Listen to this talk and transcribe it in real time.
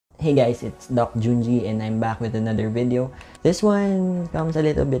Hey guys, it's Doc Junji and I'm back with another video. This one comes a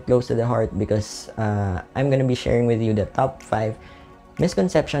little bit close to the heart because I'm gonna be sharing with you the top 5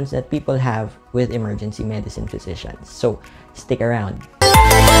 misconceptions that people have with emergency medicine physicians. So, stick around.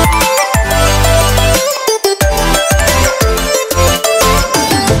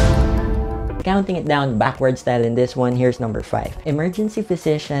 Counting it down backward style in this one, here's number 5. Emergency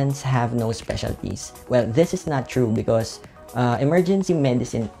physicians have no specialties. Well, this is not true because emergency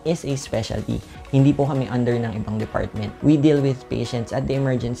medicine is a specialty. Hindi po kami under ng ibang department. We deal with patients at the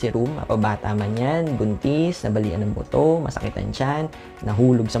emergency room. Mapabata man yan, buntis, nabalian ng buto, masakit ang tiyan,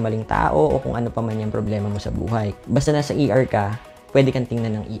 nahulog sa maling tao, o kung ano pa man yung problema mo sa buhay. Basta nasa ER ka, pwede kang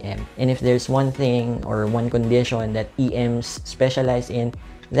tingnan ng EM. And if there's one thing or one condition that EMs specialize in,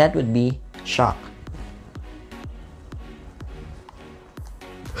 that would be shock.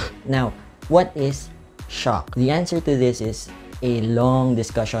 Now, what is shock? The answer to this is a long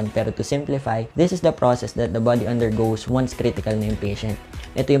discussion, pero to simplify, this is the process that the body undergoes once critical na yung patient.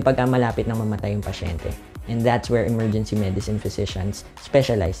 Ito yung pagkamalapit ng mamatay yung pasyente. And that's where emergency medicine physicians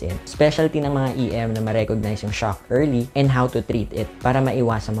specialize in. Specialty ng mga EM na ma-recognize yung shock early and how to treat it para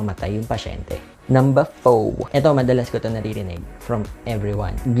maiwasan mamatay yung pasyente. Number 4. Ito, madalas ko ito naririnig from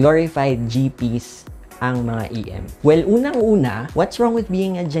everyone. Glorified GPs ang mga EM. Well, unang-una, what's wrong with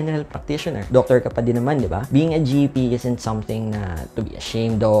being a general practitioner? Doctor ka pa din naman, di ba? Being a GP isn't something na to be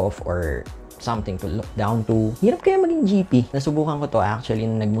ashamed of or something to look down to. Hirap kaya maging GP. Nasubukan ko to actually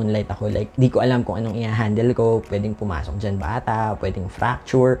nung nag-moonlight ako. Like, di ko alam kung anong i-handle ko. Pwedeng pumasok dyan bata, pwedeng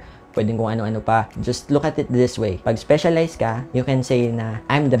fracture, pwedeng kung ano-ano pa. Just look at it this way. Pag specialize ka, you can say na,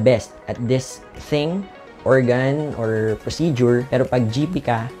 I'm the best at this thing, organ, or procedure. Pero pag GP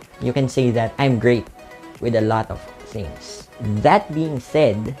ka, you can say that, I'm great with a lot of things. That being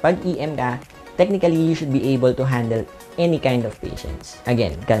said, pag EM ka, technically, you should be able to handle any kind of patients.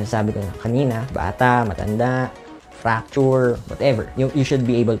 Again, kasi sabi ko na kanina, bata, matanda, fracture, whatever. You should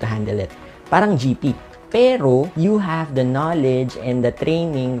be able to handle it. Parang GP. Pero, you have the knowledge and the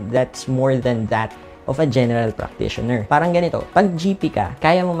training that's more than that of a general practitioner. Parang ganito, pag GP ka,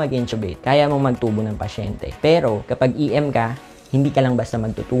 kaya mo mag-intubate, kaya mo magtubo ng pasyente. Pero, kapag EM ka, hindi ka lang basta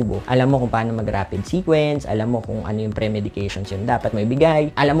magtutubo. Alam mo kung paano mag-rapid sequence, alam mo kung ano yung pre-medications yung dapat may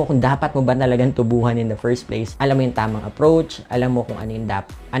bigay, alam mo kung dapat mo ba talagang tubuhan in the first place, alam mo yung tamang approach, alam mo kung ano yung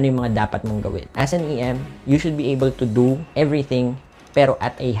mga dapat mong gawin. As an EM, you should be able to do everything pero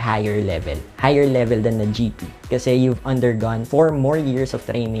at a higher level. Higher level than the GP. Kasi you've undergone 4 more years of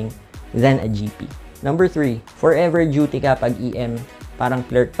training than a GP. Number 3, forever duty ka pag EM, parang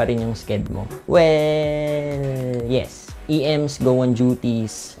clerk pa rin yung sked mo. Well, yes. EMs go on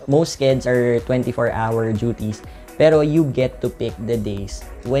duties. Most skeds are 24-hour duties. Pero you get to pick the days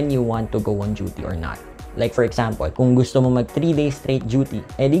when you want to go on duty or not. Like for example, kung gusto mo mag 3 days straight duty,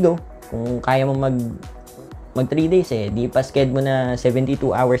 di go. Kung kaya mo mag 3 days di pa sked mo na 72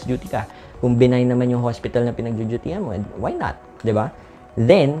 hours duty ka. Kung benign naman yung hospital na pinag-dutyhan mo, why not? Diba?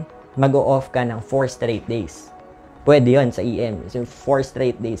 Then, mag-o-off ka ng 4 straight days. Pwede yun sa EM. So, 4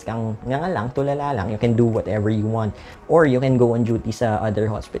 straight days kang nga lang, tulala lang. You can do whatever you want. Or you can go on duty sa other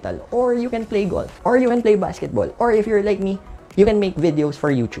hospital. Or you can play golf. Or you can play basketball. Or if you're like me, you can make videos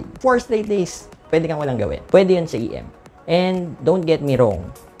for YouTube. 4 straight days, pwede kang walang gawin. Pwede yun sa EM. And don't get me wrong,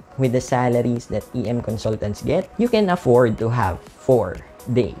 with the salaries that EM consultants get, you can afford to have 4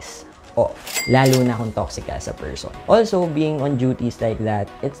 days off. Lalo na kung toxic ka sa person. Also, being on duties like that,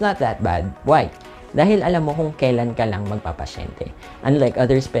 it's not that bad. Why? Dahil alam mo kung kailan ka lang magpapasyente. Unlike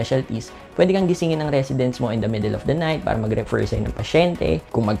other specialties, pwede kang gisingin ng residents mo in the middle of the night para mag-refer sa'yo ng pasyente.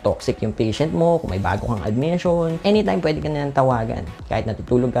 Kung mag-toxic yung patient mo, kung may bago kang admission, anytime pwede ka na tawagan. Kahit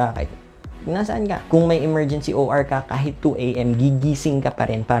natutulog ka, kahit nasaan ka. Kung may emergency OR ka, kahit 2 AM, gigising ka pa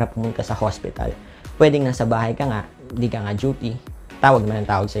rin para pumunta sa hospital. Pwedeng nasa bahay ka nga, di ka nga duty. Tawag man ang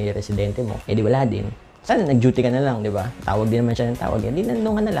tawag sa residente mo, di wala din. Sana nag-duty ka na lang, di ba? Tawag din naman siya ng tawag. Di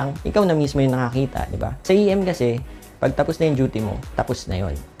nandun ka na lang. Ikaw na mismo yung nakakita, di ba? Sa EM kasi, pag tapos na yung duty mo, tapos na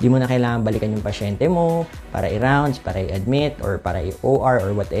yun. Di mo na kailangan balikan yung pasyente mo para i-rounds, para i-admit, or para i-OR,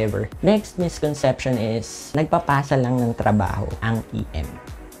 or whatever. Next misconception is, nagpapasa lang ng trabaho ang EM.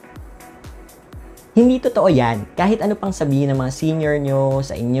 Hindi totoo yan. Kahit ano pang sabihin ng mga senior nyo,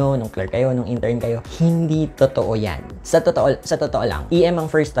 sa inyo, nung clerk kayo, nung intern kayo, hindi totoo yan. Sa totoo lang, EM ang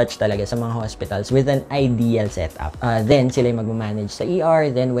first touch talaga sa mga hospitals with an ideal setup. Then, sila yung mag-manage sa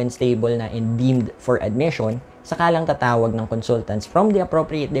ER. Then, when stable na and deemed for admission, saka lang tatawag ng consultants from the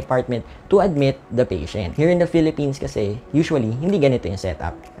appropriate department to admit the patient. Here in the Philippines kasi, usually, hindi ganito yung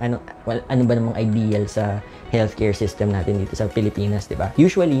setup. Ano ba namang ideal sa healthcare system natin dito sa Pilipinas, di ba?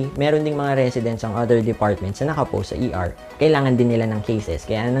 Usually, meron ding mga residents ang other departments na nakapost sa ER. Kailangan din nila ng cases.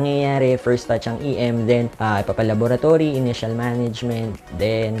 Kaya nangyayari, first touch ang EM, then ipapalaboratory, initial management,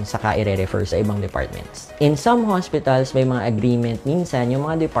 then saka i-refer sa ibang departments. In some hospitals, may mga agreement minsan yung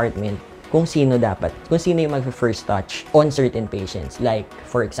mga department kung sino yung mag-first touch on certain patients. Like,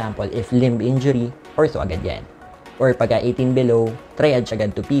 for example, if limb injury, ortho agad yan. Or pagka 18 below, triage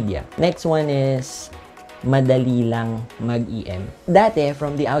agad to pedia. Next one is, madali lang mag-EM. Dati,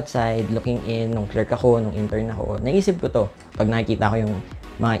 from the outside, looking in, nung clerk ako, nung intern ako, naisip ko to. Pag nakikita ko yung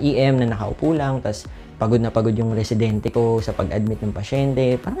mga EM na nakaupo lang, tas pagod na pagod yung residente ko sa pag-admit ng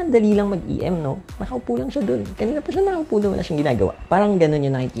pasyente, parang ang dali lang mag-EM, no? Nakaupo lang siya dun. Kanina pa siya nakaupo doon, wala siyang ginagawa. Parang ganun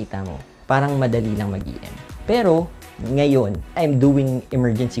yung nakikita mo. Parang madali lang mag-EM. Pero, ngayon, I'm doing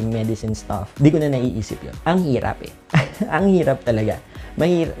emergency medicine stuff. Di ko na naiisip yun. Ang hirap eh. Ang hirap talaga.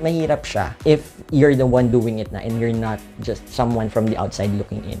 Mahirap siya if you're the one doing it na and you're not just someone from the outside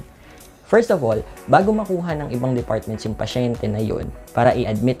looking in. First of all, bago makuha ng ibang departments yung pasyente na yun para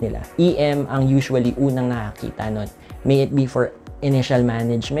i-admit nila, EM ang usually unang nakakita nun. May it be for initial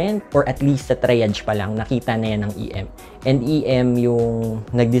management or at least sa triage pa lang, nakita na yan ng EM. And EM yung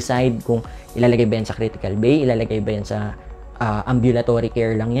nag-decide kung ilalagay ba yan sa critical bay, ilalagay ba yan sa ambulatory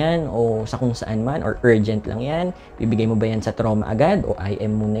care lang yan o sa kung saan man or urgent lang yan, bibigay mo ba yan sa trauma agad o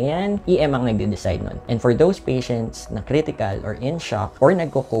IM muna yan, EM ang nagde-decide nun. And for those patients na critical or in shock or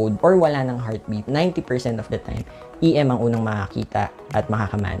nagko-code or wala ng heartbeat, 90% of the time, EM ang unang makakita at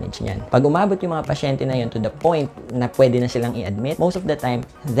makakamanage niyan. Pag umabot yung mga pasyente na yun to the point na pwede na silang i-admit, most of the time,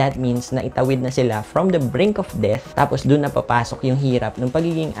 that means na itawid na sila from the brink of death, tapos dun na papasok yung hirap ng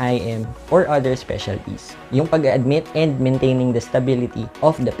pagiging IM or other specialties. Yung pag-admit and maintaining the stability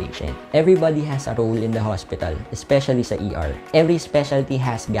of the patient. Everybody has a role in the hospital, especially sa ER. Every specialty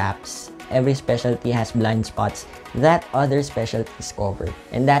has gaps. Every specialty has blind spots that other specialties cover.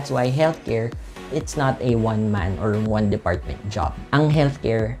 And that's why healthcare, it's not a one-man or one-department job. Ang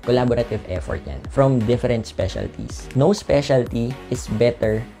healthcare, collaborative effort yan from different specialties. No specialty is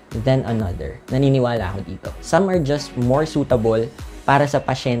better than another. Naniniwala ako dito. Some are just more suitable para sa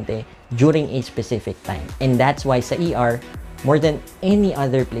pasyente during a specific time. And that's why sa ER, more than any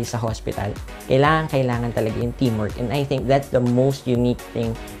other place sa hospital, kailangan talaga yung teamwork. And I think that's the most unique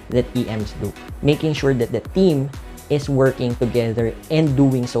thing that EMs do. Making sure that the team is working together and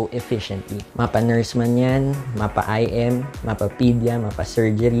doing so efficiently. Mapa-nurse man yan, mapa-IM, mapa-pedia,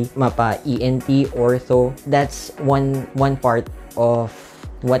 mapa-surgery, mapa-ENT, ortho. That's one part of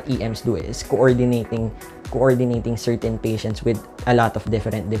what EMs do is coordinating certain patients with a lot of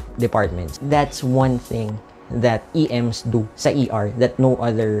different departments. That's one thing that EMs do sa ER that no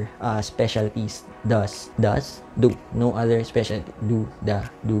other specialties does. No other specialty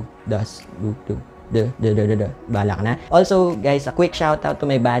does. Bahala ka na. Also, guys, a quick shout out to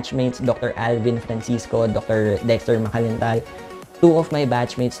my batchmates, Dr. Alvin Francisco, Dr. Dexter Macalental. 2 of my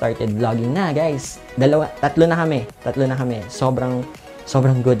batchmates started vlogging na, guys. Tatlo na kami.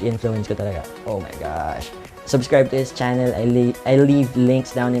 Sobrang good influence ko talaga. Oh my gosh. Subscribe to his channel. I leave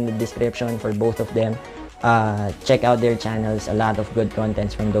links down in the description for both of them. Check out their channels. A lot of good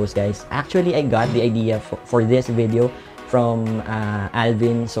contents from those guys. Actually, I got the idea for this video from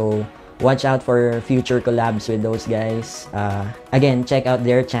Alvin, so watch out for future collabs with those guys. Again, check out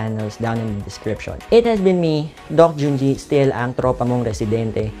their channels down in the description. It has been me, Doc Junji, still ang tropa mong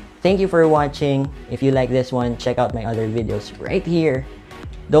residente. Thank you for watching. If you like this one, check out my other videos right here.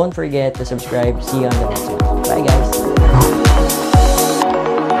 Don't forget to subscribe. See you on the next one. Bye, guys.